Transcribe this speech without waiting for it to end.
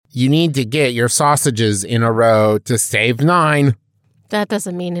you need to get your sausages in a row to save 9. That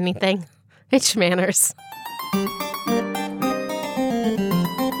doesn't mean anything. It's manners.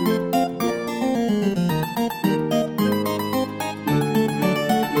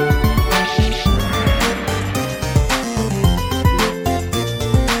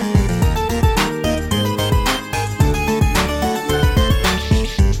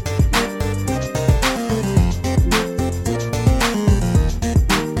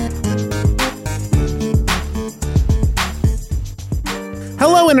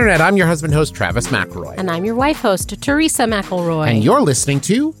 Hello, Internet. I'm your husband host, Travis McElroy. And I'm your wife host, Teresa McElroy. And you're listening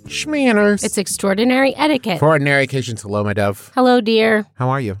to Schmanners. It's extraordinary etiquette. For ordinary occasions. Hello, my dove. Hello, dear. How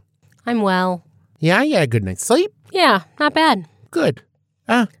are you? I'm well. Yeah, you had a good night's sleep? Yeah, not bad. Good.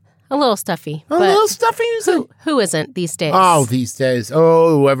 A little stuffy. A little stuffy? Who isn't these days? Oh, these days.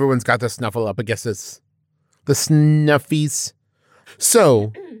 Oh, everyone's got the snuffle up. I guess it's the snuffies.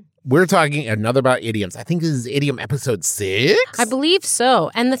 So, we're talking another about idioms. I think this is idiom episode 6. I believe so.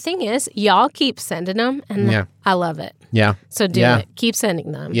 And the thing is, y'all keep sending them, and I love it. Yeah. So do it. Keep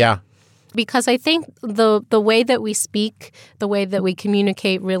sending them. Yeah. Because I think the way that we speak, the way that we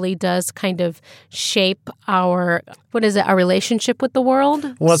communicate really does kind of shape our relationship with the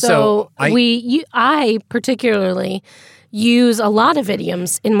world. Well, I particularly use a lot of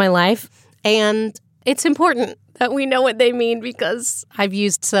idioms in my life, and it's important that we know what they mean because I've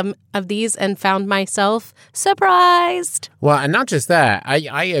used some of these and found myself surprised. Well, and not just that.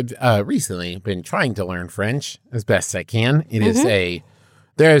 I have recently been trying to learn French as best I can. It is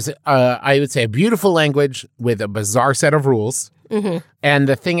I would say, a beautiful language with a bizarre set of rules. Mm-hmm. And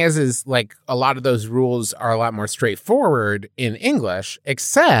the thing is like a lot of those rules are a lot more straightforward in English,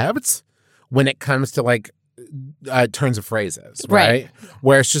 except when it comes to like turns of phrases, right?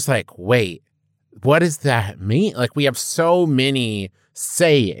 Where it's just like, wait, what does that mean? Like, we have so many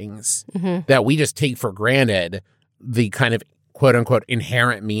sayings that we just take for granted the kind of quote unquote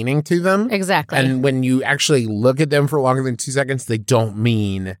inherent meaning to them. Exactly. And when you actually look at them for longer than 2 seconds, they don't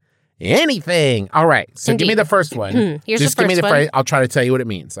mean anything. All right. So Give me the first one. Here's just the give me first the one. phrase. I'll try to tell you what it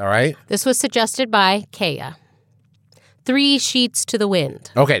means. All right. This was suggested by Kaya. 3 sheets to the wind.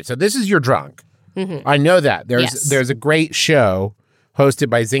 Okay. So this is You're Drunk. Mm-hmm. I know that. There's a great show hosted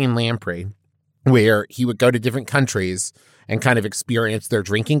by Zane Lamprey where he would go to different countries and kind of experience their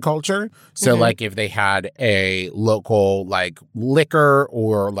drinking culture. So, like, if they had a local, like, liquor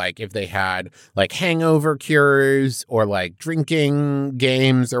or, like, if they had, like, hangover cures or, like, drinking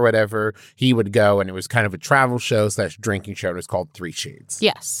games or whatever, he would go, and it was kind of a travel show / drinking show. It was called 3 Sheets.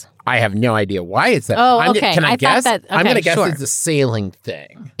 Yes. I have no idea why it's that. Oh, okay. Can I guess? I'm going to guess sure. it's a sailing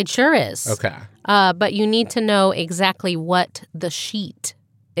thing. It sure is. Okay. But you need to know exactly what the sheet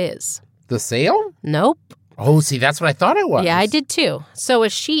is. The sail? Nope. Oh, see, that's what I thought it was. Yeah, I did too. So a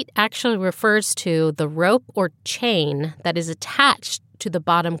sheet actually refers to the rope or chain that is attached to the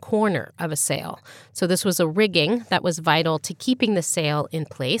bottom corner of a sail. So this was a rigging that was vital to keeping the sail in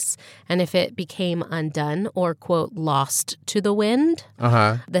place. And if it became undone or, quote, lost to the wind,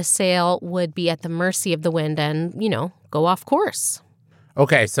 the sail would be at the mercy of the wind and, go off course.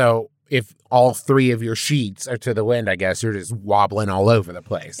 Okay, so if all 3 of your sheets are to the wind, I guess you're just wobbling all over the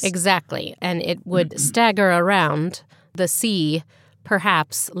place. Exactly. And it would stagger around the sea,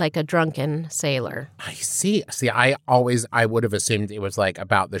 perhaps like a drunken sailor. I see. See, I would have assumed it was like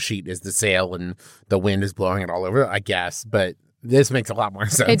about the sheet is the sail and the wind is blowing it all over, I guess. But this makes a lot more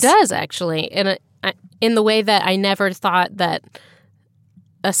sense. It does, actually. In the way that I never thought that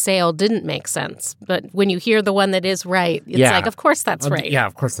a sail didn't make sense. But when you hear the one that is right, it's like, of course that's right. Yeah,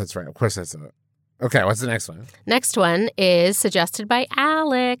 of course that's right. Of course that's right. Okay, what's the next one? Next one is suggested by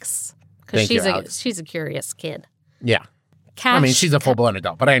Alex. Because Alex. She's a curious kid. Yeah. She's a full-blown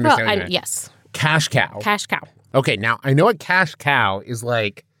adult, but I understand what you mean. Yes. Cash cow. Cash cow. Okay, now I know what cash cow is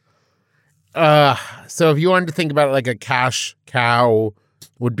like. So if you wanted to think about it like a cash cow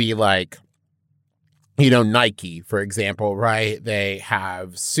would be like, Nike, for example, right? They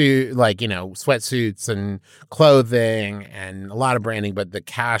have sweatsuits and clothing and a lot of branding, but the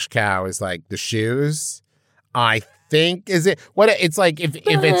cash cow is like the shoes. I think it's like if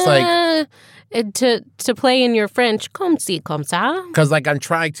it's like to play in your French, comme ci, comme ça. Because I'm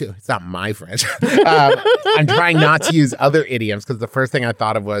trying to, it's not my French. I'm trying not to use other idioms because the first thing I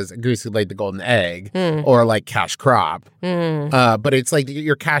thought of was a goose who laid the golden egg or like cash crop. But it's like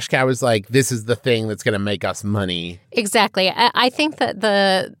your cash cow is like, this is the thing that's going to make us money. Exactly. I think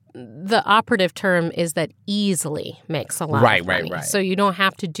that the operative term is that easily makes a lot of money. Right. So you don't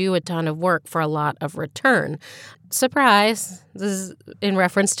have to do a ton of work for a lot of return. Surprise, this is in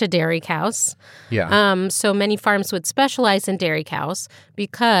reference to dairy cows. Yeah. So many farms would specialize in dairy cows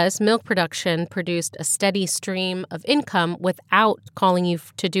because milk production produced a steady stream of income without calling you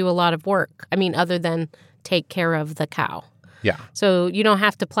to do a lot of work. I mean, other than take care of the cow. Yeah. So you don't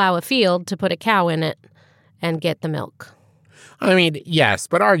have to plow a field to put a cow in it and get the milk. I mean, yes,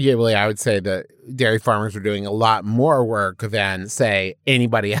 but arguably I would say that dairy farmers are doing a lot more work than, say,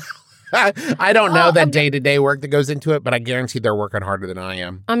 anybody else. I don't know that day-to-day work that goes into it, but I guarantee they're working harder than I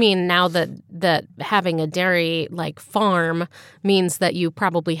am. I mean, now that having a dairy like farm means that you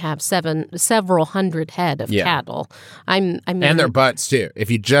probably have several hundred head of cattle. I mean, and their butts too. If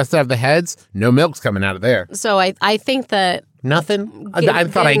you just have the heads, no milk's coming out of there. So I think that nothing. I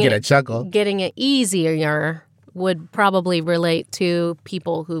thought I'd get a chuckle. Getting it easier would probably relate to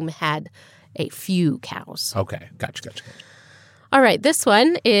people who had a few cows. Okay, gotcha. All right, this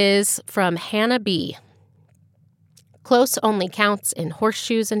one is from Hannah B. Close only counts in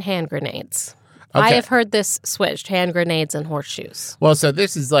horseshoes and hand grenades. Okay. I have heard this switched, hand grenades and horseshoes. Well, so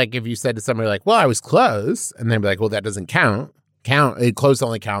this is like if you said to somebody like, well, I was close, and they'd be like, well, that doesn't count. Close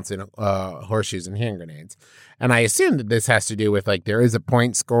only counts in horseshoes and hand grenades. And I assume that this has to do with like there is a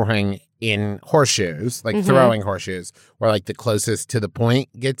point scoring in horseshoes, like throwing horseshoes, where like the closest to the point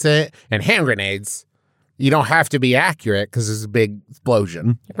gets it. And hand grenades, you don't have to be accurate because there's a big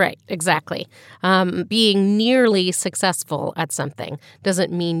explosion. Right, exactly. Being nearly successful at something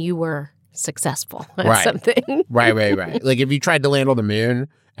doesn't mean you were successful at something. Right. Like if you tried to land on the moon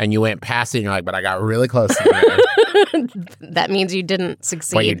and you went past it and you're like, but I got really close to the moon. That means you didn't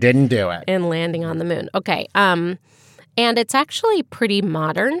succeed. But you didn't do it. In landing on the moon. Okay. And it's actually pretty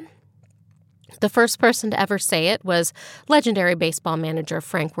modern. The first person to ever say it was legendary baseball manager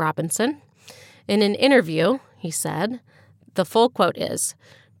Frank Robinson. In an interview, he said, the full quote is,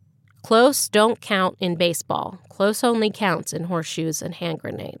 "Close don't count in baseball. Close only counts in horseshoes and hand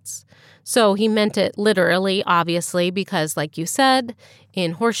grenades." So he meant it literally, obviously, because like you said,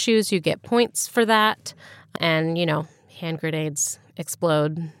 in horseshoes you get points for that. And, hand grenades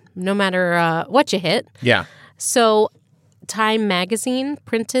explode no matter what you hit. Yeah. So Time magazine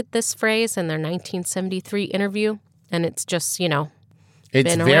printed this phrase in their 1973 interview. And it's just,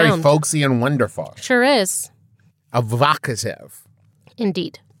 it's very folksy and wonderful. Sure is. Evocative.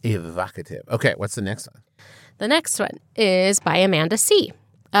 Indeed. Evocative. Okay, what's the next one? The next one is by Amanda C.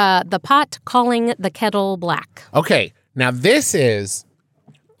 The pot calling the kettle black. Okay, now this is...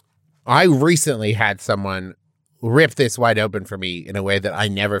 I recently had someone rip this wide open for me in a way that I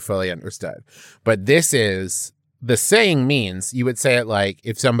never fully understood. But this is... The saying means, you would say it like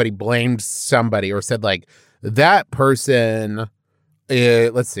if somebody blamed somebody or said like, that person...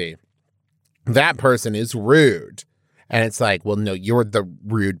 let's see. That person is rude. And it's like, well, no, you're the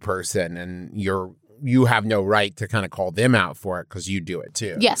rude person and you have no right to kind of call them out for it because you do it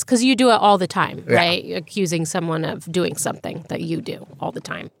too. Yes, because you do it all the time, right? Accusing someone of doing something that you do all the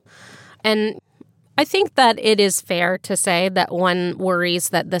time. And I think that it is fair to say that one worries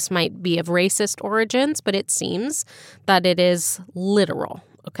that this might be of racist origins, but it seems that it is literal.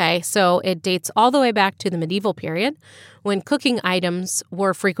 Okay, so it dates all the way back to the medieval period when cooking items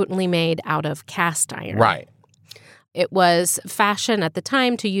were frequently made out of cast iron. Right. It was fashion at the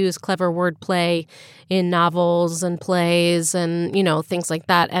time to use clever wordplay in novels and plays and, things like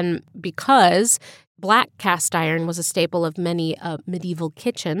that. And because black cast iron was a staple of many a medieval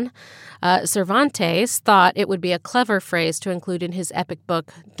kitchen, Cervantes thought it would be a clever phrase to include in his epic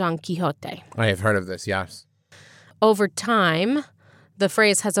book, Don Quixote. I have heard of this, yes. Over time... the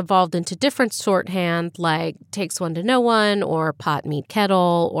phrase has evolved into different shorthand, like takes one to know one, or pot meet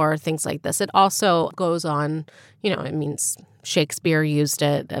kettle, or things like this. It also goes on, it means Shakespeare used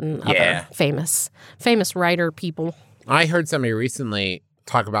it and other famous writer people. I heard somebody recently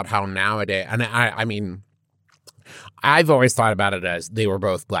talk about how nowadays, and I mean, I've always thought about it as they were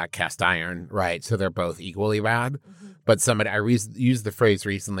both black cast iron, right? So they're both equally bad. Mm-hmm. But I used the phrase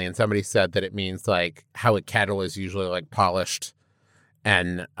recently, and somebody said that it means like how a kettle is usually like polished.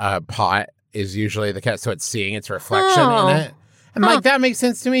 And a pot is usually the cat, so it's seeing its reflection in it. And like that makes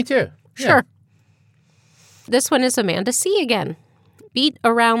sense to me too. Yeah. Sure. This one is Amanda C. again. Beat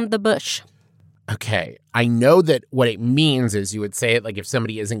around the bush. Okay. I know that what it means is you would say it like if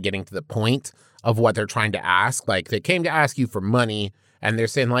somebody isn't getting to the point of what they're trying to ask. Like they came to ask you for money and they're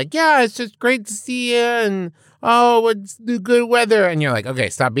saying like, yeah, it's just great to see you and it's the good weather. And you're like, okay,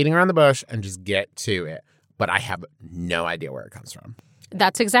 stop beating around the bush and just get to it. But I have no idea where it comes from.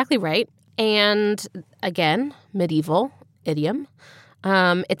 That's exactly right. And again, medieval idiom.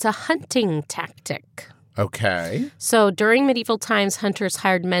 It's a hunting tactic. Okay. So during medieval times, hunters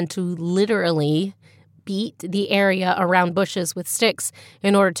hired men to literally beat the area around bushes with sticks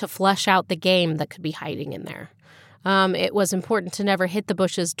in order to flush out the game that could be hiding in there. It was important to never hit the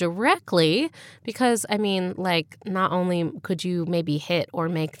bushes directly because, not only could you maybe hit or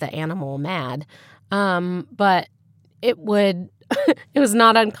make the animal mad, but it would... It was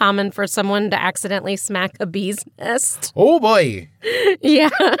not uncommon for someone to accidentally smack a bee's nest. Oh, boy. Yeah.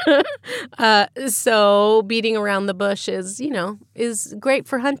 So beating around the bush is great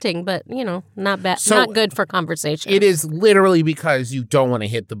for hunting, but, not bad, not good for conversation. It is literally because you don't want to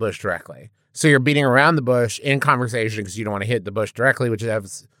hit the bush directly. So you're beating around the bush in conversation because you don't want to hit the bush directly, which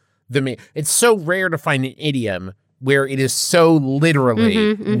has it's so rare to find an idiom where it is so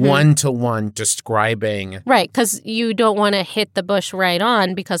literally one-to-one describing. Right, because you don't want to hit the bush right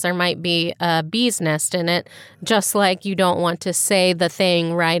on because there might be a bee's nest in it, just like you don't want to say the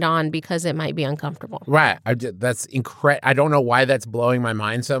thing right on because it might be uncomfortable. Right. That's incredible. I don't know why that's blowing my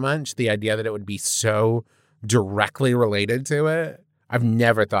mind so much, the idea that it would be so directly related to it. I've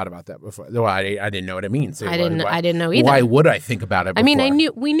never thought about that before. Well, I didn't know what it means. I didn't know either. Why would I think about it before?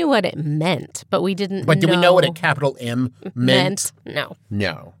 We knew what it meant, but we didn't. But did we know what a capital M meant?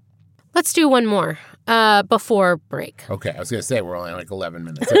 No. Let's do one more before break. Okay, I was going to say we're only like 11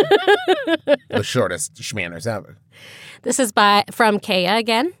 minutes in. The shortest schmanners ever. This is from Kaya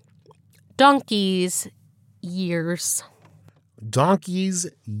again. Donkey's years. Donkey's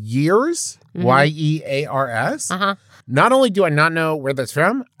years? Years? Uh-huh. Not only do I not know where that's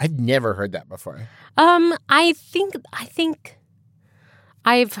from, I've never heard that before. I think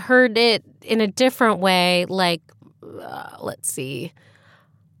I've heard it in a different way. Like, let's see,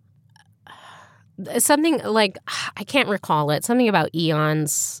 something like I can't recall it. Something about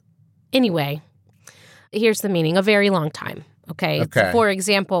eons. Anyway, here's the meaning: a very long time. Okay. For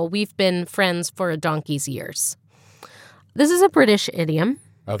example, we've been friends for a donkey's years. This is a British idiom.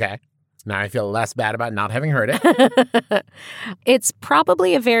 Okay. Now I feel less bad about not having heard it. It's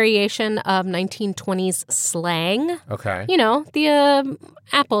probably a variation of 1920s slang. Okay. The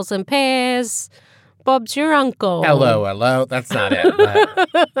apples and pears, Bob's your uncle. Hello. That's not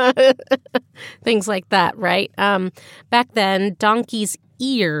it. Things like that, right? Back then, donkey's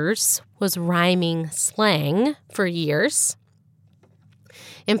ears was rhyming slang for years,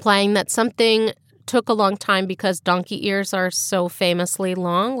 implying that something took a long time because donkey ears are so famously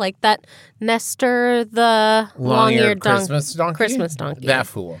long, like that Nestor the long-eared Christmas donkey. That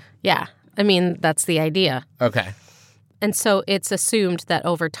fool. Yeah, that's the idea. Okay. And so it's assumed that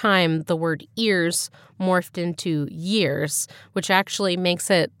over time the word ears morphed into years, which actually makes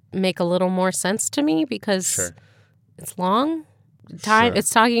it make a little more sense to me because it's long time. Sure. It's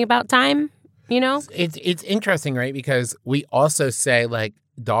talking about time. It's interesting, right? Because we also say like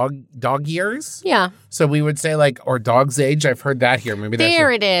dog years. Yeah. So we would say like, or dog's age. I've heard that here. Maybe that's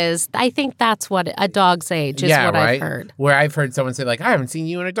it is. I think that's what a dog's age is. What right? I've heard. Where I've heard someone say like, I haven't seen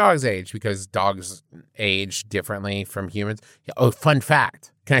you in a dog's age because dogs age differently from humans. Oh, fun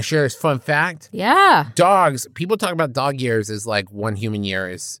fact. Can I share this fun fact? Yeah. Dogs, people talk about dog years as like 1 human year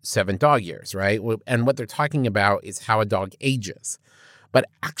is 7 dog years, right? And what they're talking about is how a dog ages. But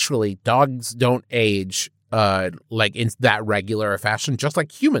actually, dogs don't age like in that regular fashion, just like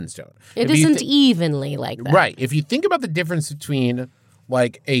humans don't. It isn't evenly like that. Right. If you think about the difference between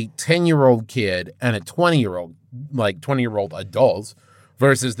like a 10-year-old kid and a 20-year-old, like 20-year-old adult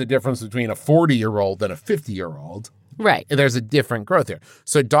versus the difference between a 40-year-old and a 50-year-old. Right. There's a different growth there.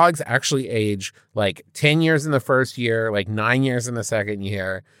 So dogs actually age like 10 years in the first year, like 9 years in the second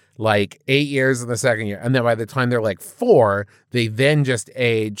year, like 8 years in the second year. And then by the time they're like 4, they then just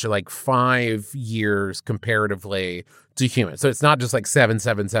age like 5 years comparatively to humans. So it's not just like 7,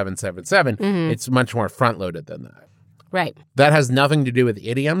 7, 7, 7, 7. Mm-hmm. It's much more front loaded than that. Right. That has nothing to do with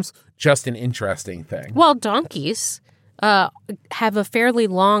idioms, just an interesting thing. Well, donkeys have a fairly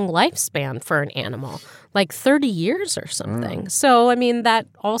long lifespan for an animal, like 30 years or something. So, that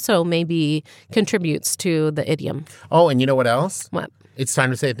also maybe contributes to the idiom. Oh, and you know what else? What? It's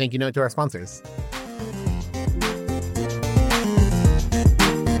time to say thank you note to our sponsors.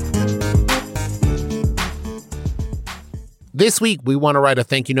 This week, we want to write a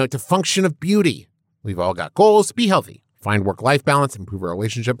thank you note to Function of Beauty. We've all got goals. Be healthy. Find work-life balance, improve our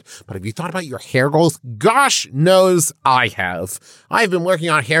relationship. But have you thought about your hair goals? Gosh knows I have. I've been working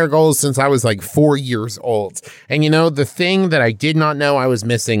on hair goals since I was like 4 years old. And the thing that I did not know I was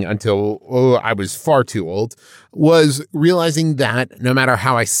missing until I was far too old was realizing that no matter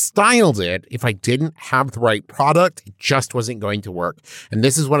how I styled it, if I didn't have the right product, it just wasn't going to work. And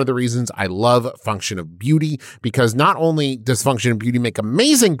this is one of the reasons I love Function of Beauty, because not only does Function of Beauty make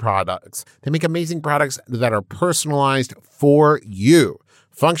amazing products, they make amazing products that are personalized for you.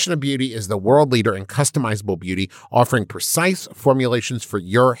 Function of Beauty is the world leader in customizable beauty, offering precise formulations for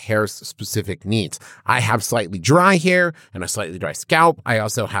your hair's specific needs. I have slightly dry hair and a slightly dry scalp. I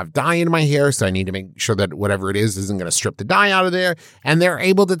also have dye in my hair, so I need to make sure that whatever it is isn't going to strip the dye out of there. And they're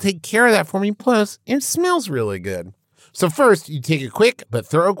able to take care of that for me. Plus, it smells really good. So first, you take a quick but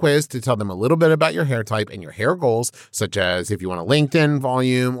thorough quiz to tell them a little bit about your hair type and your hair goals, such as if you want a lengthen,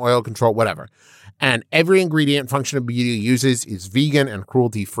 volume, oil control, whatever. And every ingredient Function of Beauty uses is vegan and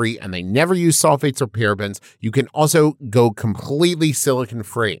cruelty-free, and they never use sulfates or parabens. You can also go completely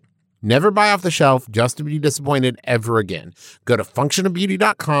silicone-free. Never buy off the shelf just to be disappointed ever again. Go to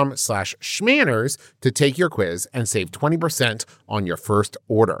functionofbeauty.com/schmanners to take your quiz and save 20% on your first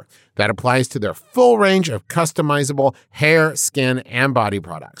order. That applies to their full range of customizable hair, skin, and body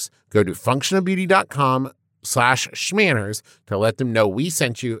products. Go to functionofbeauty.com/schmanners to let them know we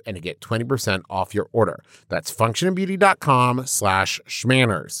sent you and to get 20% off your order. That's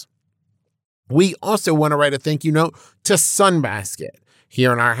functionofbeauty.com/schmanners. We also want to write a thank you note to Sunbasket.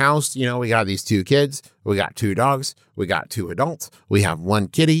 Here in our house, we got these 2 kids, we got 2 dogs, we got 2 adults, we have 1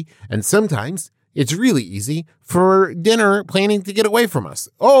 kitty, and sometimes it's really easy for dinner planning to get away from us.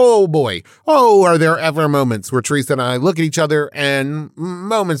 Oh boy. Oh, are there ever moments where Teresa and I look at each other and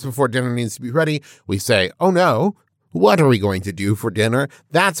moments before dinner needs to be ready, we say, oh no, what are we going to do for dinner?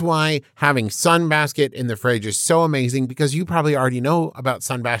 That's why having Sunbasket in the fridge is so amazing, because you probably already know about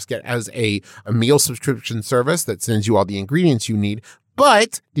Sunbasket as a meal subscription service that sends you all the ingredients you need.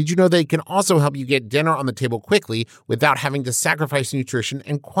 But did you know they can also help you get dinner on the table quickly without having to sacrifice nutrition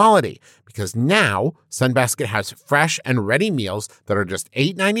and quality? Because now Sunbasket has fresh and ready meals that are just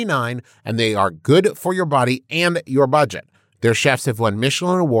 $8.99, and they are good for your body and your budget. Their chefs have won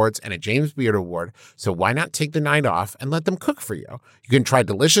Michelin awards and a James Beard award, so why not take the night off and let them cook for you? You can try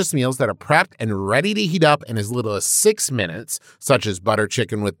delicious meals that are prepped and ready to heat up in as little as 6 minutes, such as butter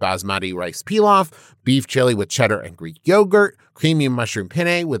chicken with basmati rice pilaf, beef chili with cheddar and Greek yogurt, creamy mushroom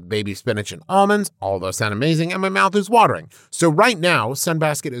penne with baby spinach and almonds. All those sound amazing, and my mouth is watering. So right now,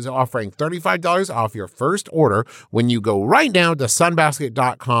 Sunbasket is offering $35 off your first order when you go right now to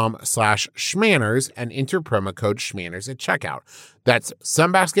sunbasket.com/schmanners and enter promo code schmanners at checkout. That's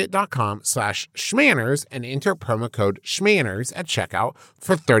sunbasket.com/schmanners and enter promo code schmanners at checkout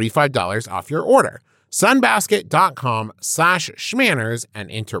for $35 off your order. sunbasket.com/schmanners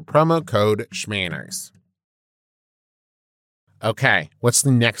and enter promo code schmanners. Okay, what's the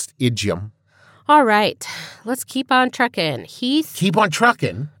next idiom? All right, let's keep on trucking. Heath. Keep on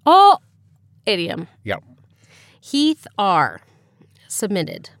trucking? Oh, idiom. Yep. Heath R.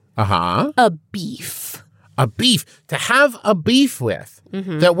 submitted. Uh-huh. A beef. A beef. To have a beef with.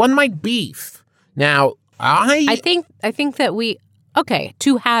 Mm-hmm. That one might beef. Now, I think that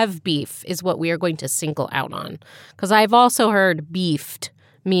to have beef is what we are going to single out on. Because I've also heard beefed,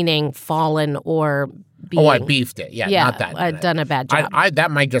 meaning fallen or being. Oh, I beefed it. Yeah, not that. I've done a bad job.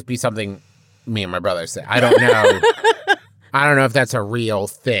 That might just be something me and my brother say. I don't know. I don't know if that's a real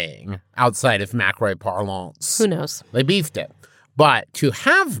thing outside of McRae parlance. Who knows? They beefed it. But to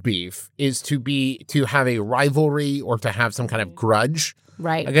have beef is to have a rivalry or to have some kind of grudge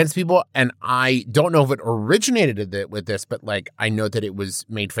against people. And I don't know if it originated with this, but I know that it was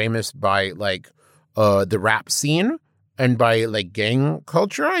made famous by the rap scene and by gang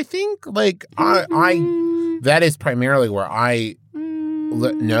culture, I think. That is primarily where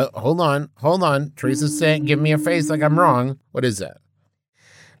no, hold on. Teresa's saying, give me a face like I'm wrong. What is that?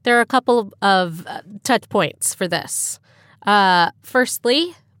 There are a couple of touch points for this.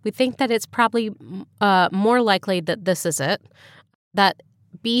 Firstly, we think that it's probably more likely that this is it, that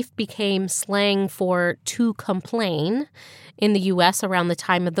beef became slang for to complain in the U.S. around the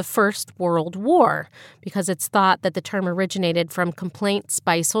time of the First World War, because it's thought that the term originated from complaints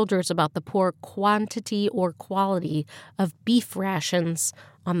by soldiers about the poor quantity or quality of beef rations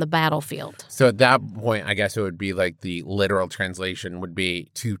on the battlefield. So at that point, I guess it would be the literal translation would be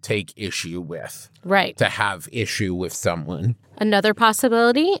to take issue with. Right. To have issue with someone. Another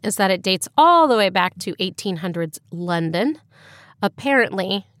possibility is that it dates all the way back to 1800s London.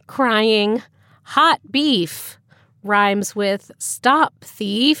 Apparently, crying hot beef rhymes with stop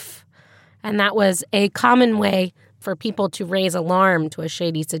thief, and that was a common way for people to raise alarm to a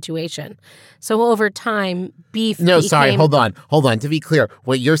shady situation. So over time, beef sorry, hold on. To be clear,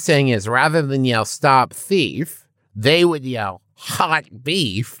 what you're saying is rather than yell stop thief, they would yell hot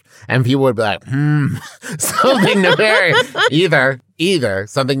beef, and people would be like, something nefarious. Either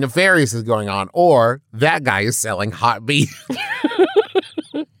something nefarious is going on, or that guy is selling hot beef.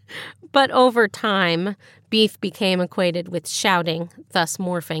 But over time, beef became equated with shouting, thus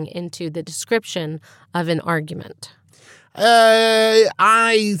morphing into the description of an argument.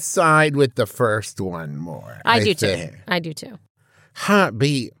 I side with the first one more. I do too. Hot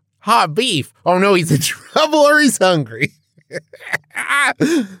beef. Hot beef. Oh, no, he's in trouble or he's hungry.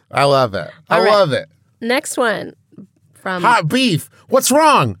 I love it. I love it. Next one from... Hot beef. What's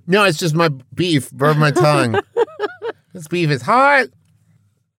wrong? No, it's just my beef burned my tongue. This beef is hot.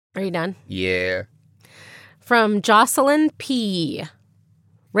 Are you done? Yeah. From Jocelyn P.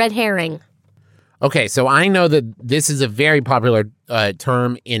 Red herring. Okay, so I know that this is a very popular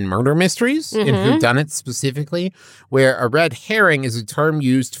term in murder mysteries, in whodunit specifically, where a red herring is a term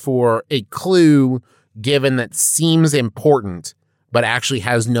used for a clue given that seems important but actually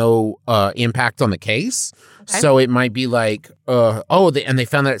has no impact on the case. Okay. So it might be like, and they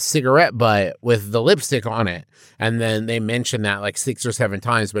found that cigarette butt with the lipstick on it. And then they mention that like 6 or 7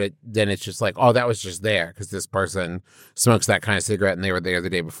 times, but then it's just like, oh, that was just there because this person smokes that kind of cigarette and they were there the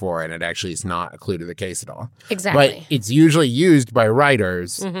day before, and it actually is not a clue to the case at all. Exactly. But it's usually used by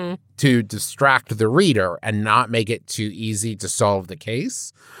writers to distract the reader and not make it too easy to solve the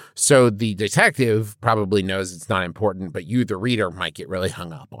case. So the detective probably knows it's not important, but you, the reader, might get really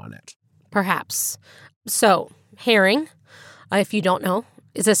hung up on it. Perhaps. So, herring, if you don't know,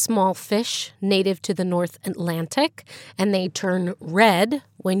 is a small fish native to the North Atlantic, and they turn red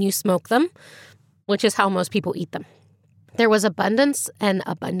when you smoke them, which is how most people eat them. There was abundance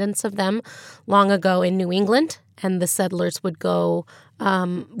of them long ago in New England, and the settlers would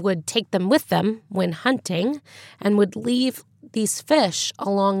take them with them when hunting and would leave these fish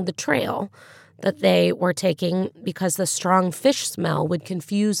along the trail that they were taking because the strong fish smell would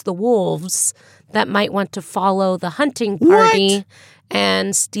confuse the wolves that might want to follow the hunting party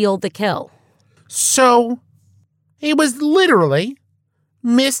and steal the kill. So he was literally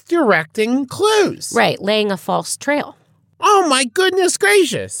misdirecting clues. Right, laying a false trail. Oh my goodness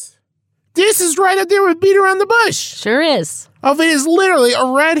gracious. This is right up there with beat around the bush. Sure is. Oh, it is literally, a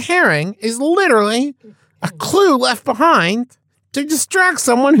red herring is literally a clue left behind to distract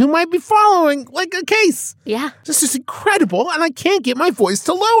someone who might be following, like, a case. Yeah. This is incredible, and I can't get my voice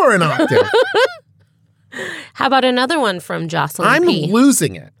to lower an octave. How about another one from Jocelyn I'm P?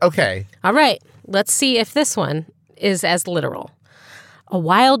 losing it. Okay. All right. Let's see if this one is as literal. A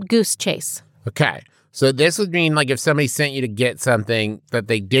wild goose chase. Okay. So this would mean, like, if somebody sent you to get something that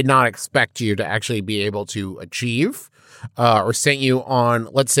they did not expect you to actually be able to achieve, or sent you on,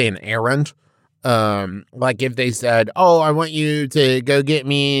 let's say, an errand. Like if they said, oh, I want you to go get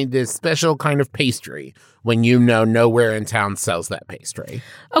me this special kind of pastry, when you know nowhere in town sells that pastry.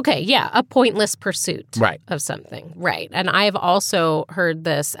 Okay, yeah, a pointless pursuit right. of something. Right. And I've also heard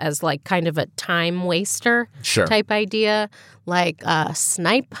this as like kind of a time waster type idea, like a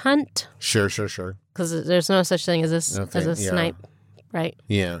snipe hunt. Sure. Because there's no such thing as a snipe, right?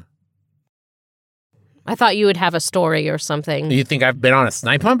 Yeah. I thought you would have a story or something. You think I've been on a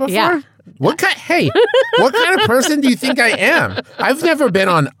snipe hunt before? Yeah. What kind of person do you think I am? I've never been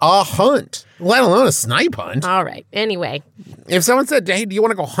on a hunt, let alone a snipe hunt. All right. Anyway. If someone said, hey, do you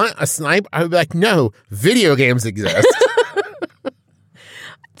want to go hunt a snipe? I would be like, no, video games exist.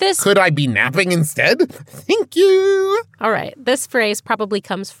 Could I be napping instead? Thank you. All right. This phrase probably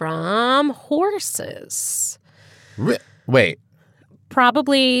comes from horses. Wait.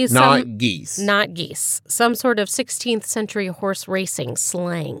 Probably not geese. Not geese. Some sort of 16th century horse racing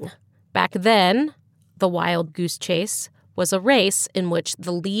slang. Back then, the wild goose chase was a race in which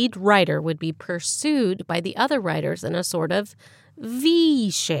the lead rider would be pursued by the other riders in a sort of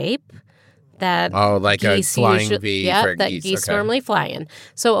V shape that like a flying V for that geese. Geese normally fly in.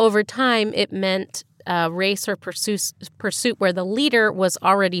 So over time, it meant race or pursuit where the leader was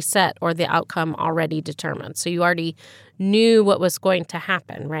already set or the outcome already determined. So you already knew what was going to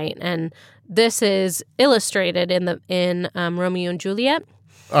happen, right? And this is illustrated in Romeo and Juliet,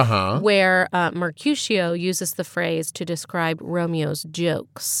 where Mercutio uses the phrase to describe Romeo's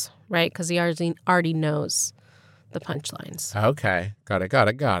jokes, right? Because he already knows the punchlines. Okay, got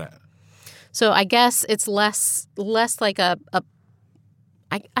it. So I guess it's less like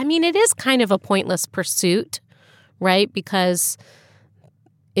I mean, it is kind of a pointless pursuit, right? Because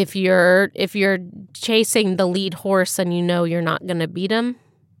if you're chasing the lead horse and you know you're not going to beat him,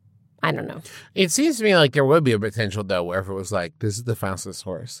 I don't know. It seems to me like there would be a potential, though, where if it was like, this is the fastest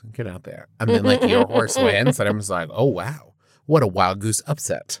horse, get out there. And then, like, your horse wins, and I'm just like, oh, wow, what a wild goose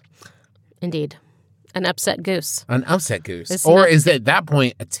upset. Indeed. An upset goose. An upset goose. It's Or not- is it at that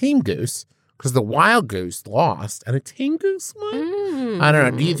point a tame goose? Because the wild goose lost and a tame goose won? I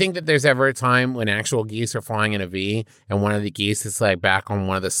don't know. Do you think that there's ever a time when actual geese are flying in a V and one of the geese is like back on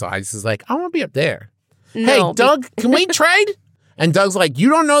one of the sides is like, I want to be up there. No, Hey, Doug, can we trade? And Doug's like, you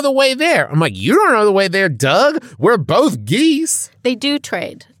don't know the way there. I'm like, you don't know the way there, Doug. We're both geese. They do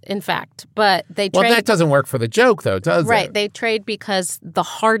trade, in fact, but they trade. Well, that doesn't work for the joke, though, does it? Right. They trade because the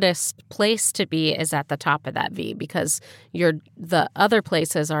hardest place to be is at the top of that V because the other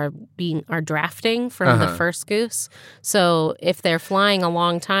places are drafting from the first goose. So if they're flying a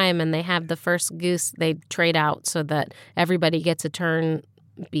long time and they have the first goose, they trade out so that everybody gets a turn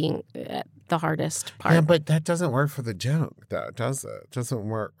being at the hardest part. Yeah, but that doesn't work for the joke, though, does it? It doesn't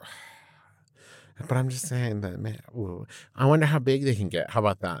work. But I'm just saying that, man, ooh, I wonder how big they can get. How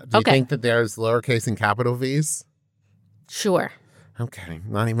about that? Do you think that there's lowercase and capital V's? Sure. Okay,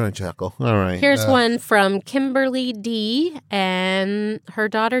 not even a chuckle. All right. Here's one from Kimberly D. and her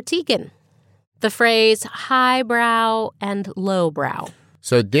daughter Tegan. The phrase highbrow and lowbrow.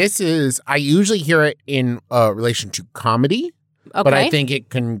 So this is, I usually hear it in relation to comedy. Okay. But I think it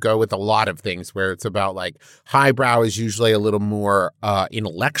can go with a lot of things where it's about like highbrow is usually a little more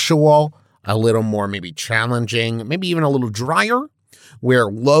intellectual, a little more maybe challenging, maybe even a little drier, where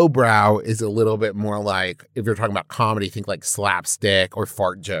lowbrow is a little bit more like, if you're talking about comedy, think like slapstick or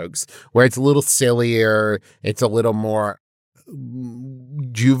fart jokes, where it's a little sillier, it's a little more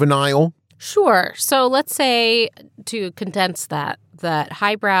juvenile. Sure. So let's say, to condense that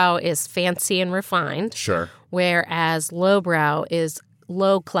highbrow is fancy and refined. Sure. Whereas lowbrow is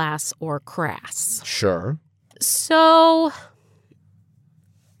low class or crass. Sure. So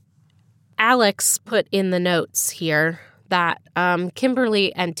Alex put in the notes here that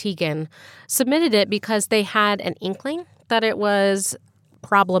Kimberly and Tegan submitted it because they had an inkling that it was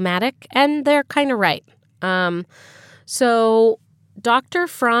problematic, and they're kind of right. So Dr.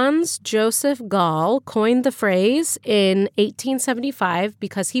 Franz Joseph Gall coined the phrase in 1875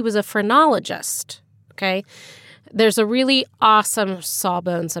 because he was a phrenologist. Okay. There's a really awesome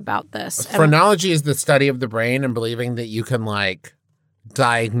sawbones about this. Phrenology is the study of the brain and believing that you can like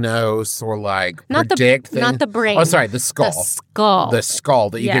diagnose or like predict things. Not the brain. Oh, sorry, the skull. The skull.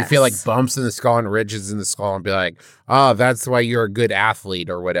 That you can feel like bumps in the skull and ridges in the skull and be like, oh, that's why you're a good athlete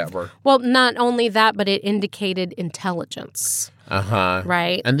or whatever. Well, not only that, but it indicated intelligence. Uh-huh.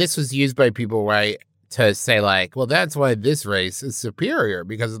 Right. And this was used by people, right, to say like, well, that's why this race is superior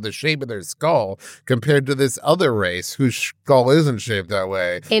because of the shape of their skull compared to this other race whose skull isn't shaped that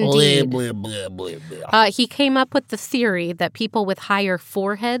way. Indeed. Blah, blah, blah, blah, blah. He came up with the theory that people with higher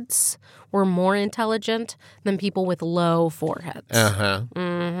foreheads were more intelligent than people with low foreheads. Uh-huh.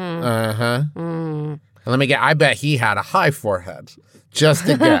 Mm-hmm. Uh-huh. Mm. And I bet he had a high forehead. Just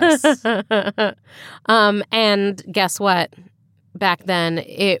a guess. And guess what? Back then,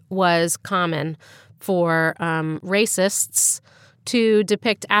 it was common for racists to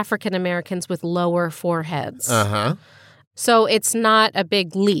depict African Americans with lower foreheads. Uh-huh. So it's not a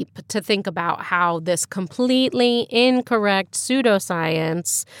big leap to think about how this completely incorrect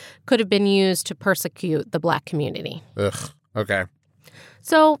pseudoscience could have been used to persecute the Black community. Ugh. Okay.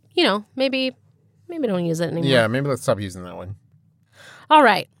 So, maybe don't use it anymore. Yeah, maybe let's stop using that one. All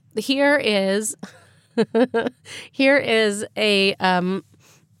right. Here is a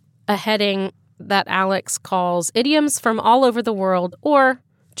heading that Alex calls idioms from all over the world or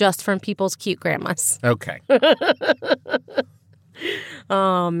just from people's cute grandmas. Okay.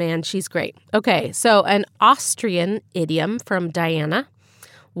 Oh, man, she's great. Okay, so an Austrian idiom from Diana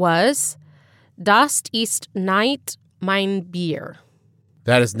was Das ist nicht mein Bier.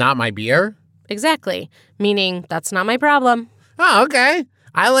 That is not my beer? Exactly, meaning that's not my problem. Oh, okay.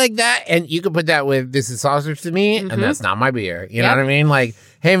 I like that. And you can put that with, this is sausage to me, and that's not my beer. You know what I mean? Like,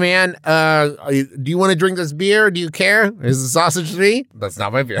 hey, man, do you want to drink this beer? Do you care? Is it sausage to me? That's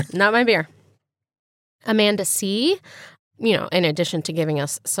not my beer. Not my beer. Amanda C., in addition to giving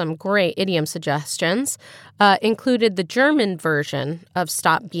us some great idiom suggestions, included the German version of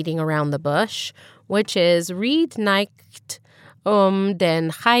stop beating around the bush, which is red nicht den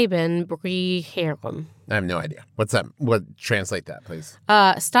Heiben Brie herum. I have no idea. What's that? Translate that, please.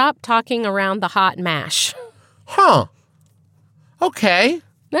 Stop talking around the hot mash. Huh. Okay.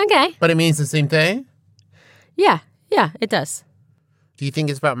 Okay. But it means the same thing? Yeah, it does. Do you think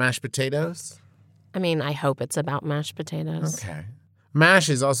it's about mashed potatoes? I mean, I hope it's about mashed potatoes. Okay. Mash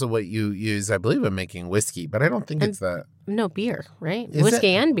is also what you use, I believe, in making whiskey, but I don't think it's that. No, beer, right? Is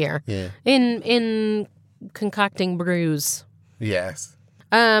Whiskey it? and beer. Yeah. In concocting brews. Yes.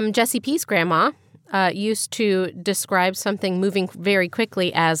 Jesse P's grandma used to describe something moving very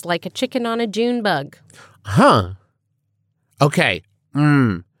quickly as like a chicken on a June bug. Huh. Okay.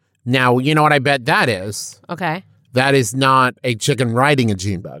 Now, you know what I bet that is? Okay. That is not a chicken riding a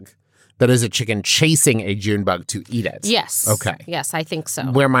June bug. That is a chicken chasing a June bug to eat it. Yes. Okay. Yes, I think so.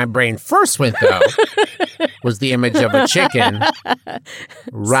 Where my brain first went, though, was the image of a chicken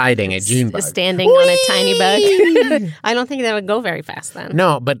riding a June bug. Standing on a tiny bug. I don't think that would go very fast then.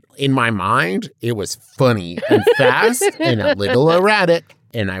 No, but in my mind, it was funny and fast and a little erratic,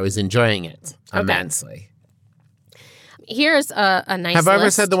 and I was enjoying it immensely. Here's a nice Have I ever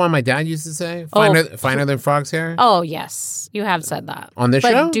list. said the one my dad used to say? Finer than frog's hair? Oh, yes. You have said that. On this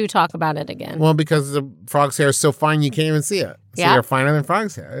show? But do talk about it again. Well, because the frog's hair is so fine you can't even see it. So Yeah. you're finer than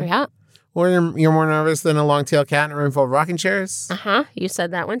frog's hair. Yeah. Or you're more nervous than a long-tailed cat in a room full of rocking chairs. Uh-huh. You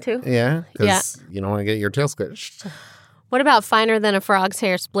said that one too. Yeah, because you don't want to get your tail squished. What about finer than a frog's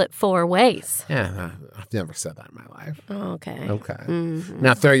hair split 4 ways? Yeah, I've never said that in my life. Oh, okay. Okay. Mm-hmm.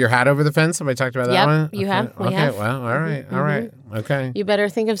 Now throw your hat over the fence. Have I talked about that Yep, one? you Okay. have. We Okay, have. well, all right, all right. Okay. You better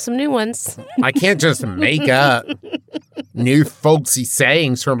think of some new ones. I can't just make up new folksy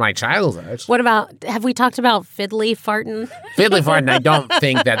sayings from my childhood. What about, have we talked about fiddly farting? Fiddly farting, I don't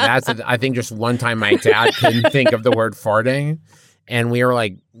think that's I think just one time my dad couldn't think of the word farting, and we were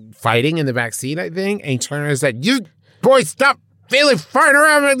like fighting in the back seat, I think, and he turned around and said, "You boys, stop fiddly farting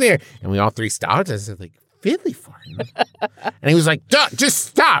around right there." And we all three stopped. I said, like, fiddly farting? And he was like, "Duh, just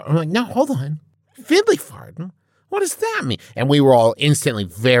stop." I'm like, "No, hold on. Fiddly farting? What does that mean?" And we were all instantly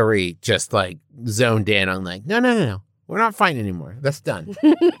very just like zoned in on like, no. We're not fighting anymore. That's done.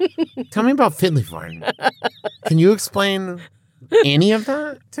 Tell me about fiddly farting. Can you explain any of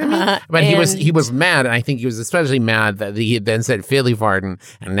that to me? But he was mad, and I think he was especially mad that he had then said fiddly farting,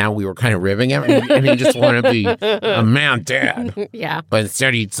 and now we were kind of ribbing him, and he just wanted to be a man dad. Yeah. But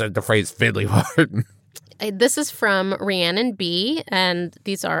instead he said the phrase fiddly farting. This is from Rhiannon B., and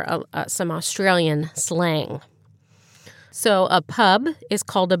these are some Australian slang. So a pub is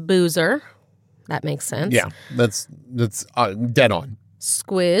called a boozer. That makes sense. Yeah, that's dead on.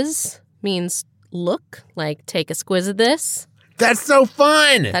 Squiz means look, like take a squiz of this. That's so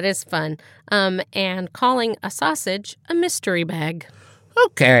fun. That is fun. And calling a sausage a mystery bag.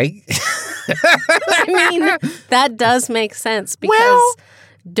 Okay. I mean, that does make sense because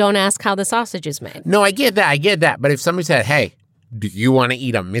don't ask how the sausage is made. No, I get that. But if somebody said, "Hey, do you want to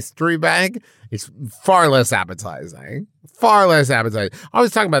eat a mystery bag?" It's far less appetizing. I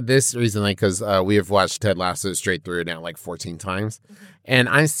was talking about this recently because we have watched Ted Lasso straight through now like 14 times. And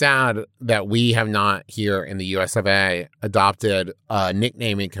I'm sad that we have not here in the US of A adopted a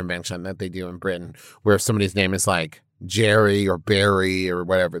nicknaming convention that they do in Britain where if somebody's name is like Jerry or Barry or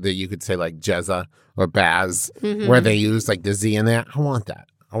whatever, that you could say like Jezza or Baz, where they use like the Z in there. I want that.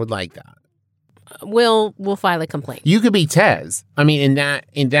 I would like that. We'll file a complaint. You could be Tez. I mean,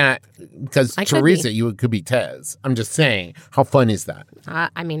 in that, because Teresa, you could be Tez. I'm just saying, how fun is that?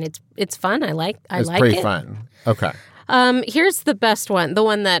 I mean, it's fun. I like it. It's pretty fun. Okay. Here's the best one, the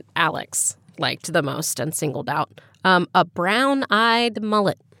one that Alex liked the most and singled out. A brown-eyed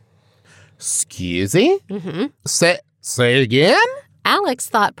mullet. Excuse me? Mm-hmm. Say it again? Alex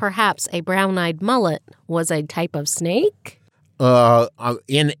thought perhaps a brown-eyed mullet was a type of snake.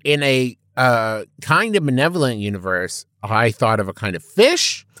 In a kind of benevolent universe, I thought of a kind of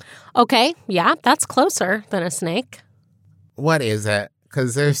fish. Okay, yeah, that's closer than a snake. What is it?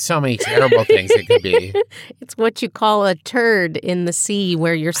 Because there's so many terrible things it could be. It's what you call a turd in the sea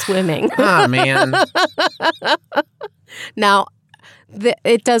where you're swimming. Oh, man. Now,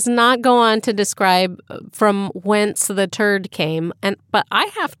 it does not go on to describe from whence the turd came, but I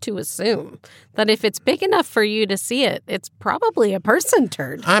have to assume that if it's big enough for you to see it, it's probably a person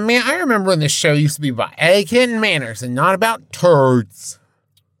turd. I mean, I remember when the show used to be about etiquette and manners and not about turds.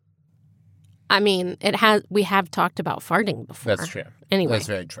 I mean, we have talked about farting before. That's true. Anyway. That's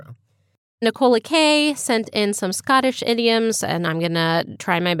very true. Nicola K. sent in some Scottish idioms, and I'm going to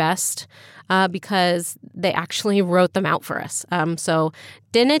try my best because they actually wrote them out for us. So,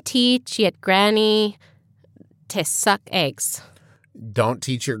 dinna teach yet granny to suck eggs. Don't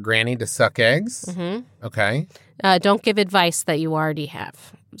teach your granny to suck eggs? Mm-hmm. Okay. Don't give advice that you already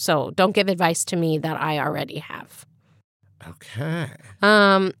have. So, don't give advice to me that I already have. Okay.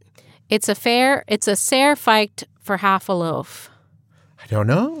 It's a fair fight for half a loaf. I don't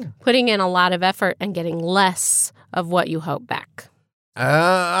know. Putting in a lot of effort and getting less of what you hope back.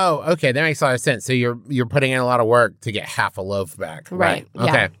 Oh, okay. That makes a lot of sense. So you're putting in a lot of work to get half a loaf back. Right. Okay.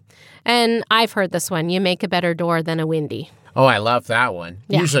 Yeah. And I've heard this one. You make a better door than a windy. Oh, I love that one.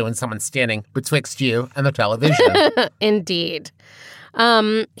 Yeah. Usually when someone's standing betwixt you and the television. Indeed.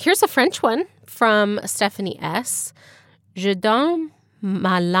 Here's a French one from Stephanie S. Je donne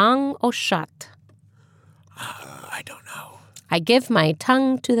ma langue au chat. I don't know. I give my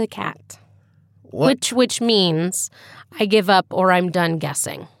tongue to the cat. Which means I give up or I'm done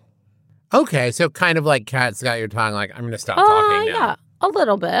guessing. Okay, so kind of like cat's got your tongue, like, I'm going to stop talking now. Yeah, a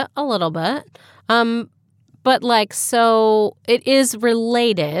little bit. But like, so it is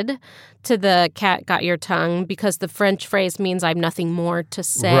related to the cat got your tongue because the French phrase means I've nothing more to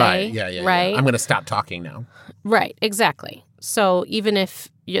say. Right, yeah. Right? I'm going to stop talking now. Right, exactly. So even if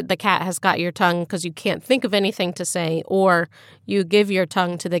the cat has got your tongue because you can't think of anything to say, or you give your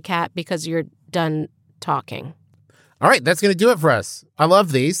tongue to the cat because you're done talking. All right, that's going to do it for us. I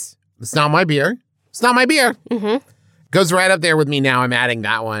love these. It's not my beer. Mm-hmm. Goes right up there with me now. I'm adding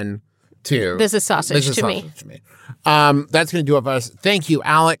that one too. This is sausage to me. That's going to do it for us. Thank you,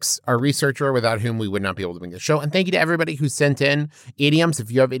 Alex, our researcher, without whom we would not be able to make the show. And thank you to everybody who sent in idioms.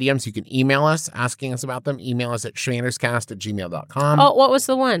 If you have idioms, you can email us asking us about them. Email us at schmannerscast@gmail.com. Oh, what was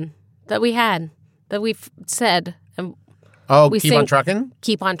the one that we had that we've said? Keep on trucking?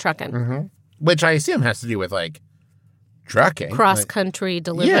 Keep on trucking. Mm-hmm. Which I assume has to do with like trucking. Cross-country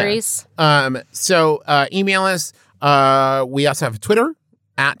deliveries. Yeah. So email us. We also have Twitter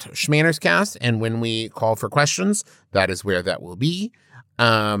at schmannerscast. And when we call for questions, that is where that will be.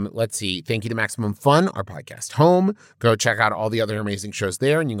 Let's see. Thank you to Maximum Fun, our podcast home. Go check out all the other amazing shows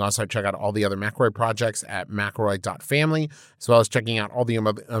there. And you can also check out all the other McElroy projects at McElroy.family, as well as checking out all the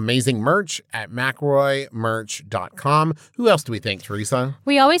amazing merch at McElroymerch.com. Who else do we thank, Teresa?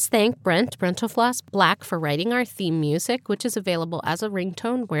 We always thank Brentofloss Black for writing our theme music, which is available as a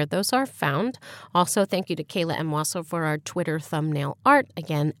ringtone where those are found. Also, thank you to Kayla M. Wasso for our Twitter thumbnail art,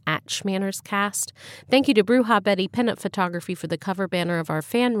 again, at SchmannersCast. Thank you to Bruja Betty Pinup Photography for the cover banner of our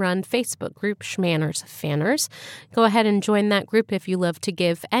fan-run Facebook group, Schmanners Fanners. Go ahead and join that group if you love to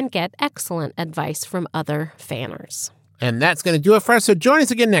give and get excellent advice from other fanners. And that's going to do it for us, so join us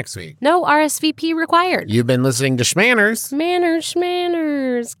again next week. No RSVP required. You've been listening to Schmanners.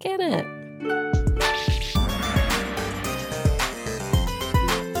 Schmanners. Get it.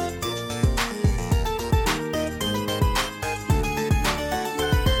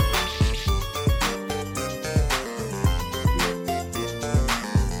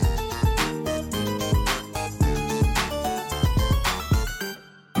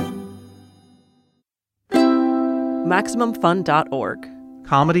 MaximumFun.org.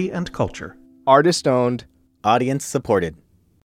 Comedy and culture. Artist owned. Audience supported.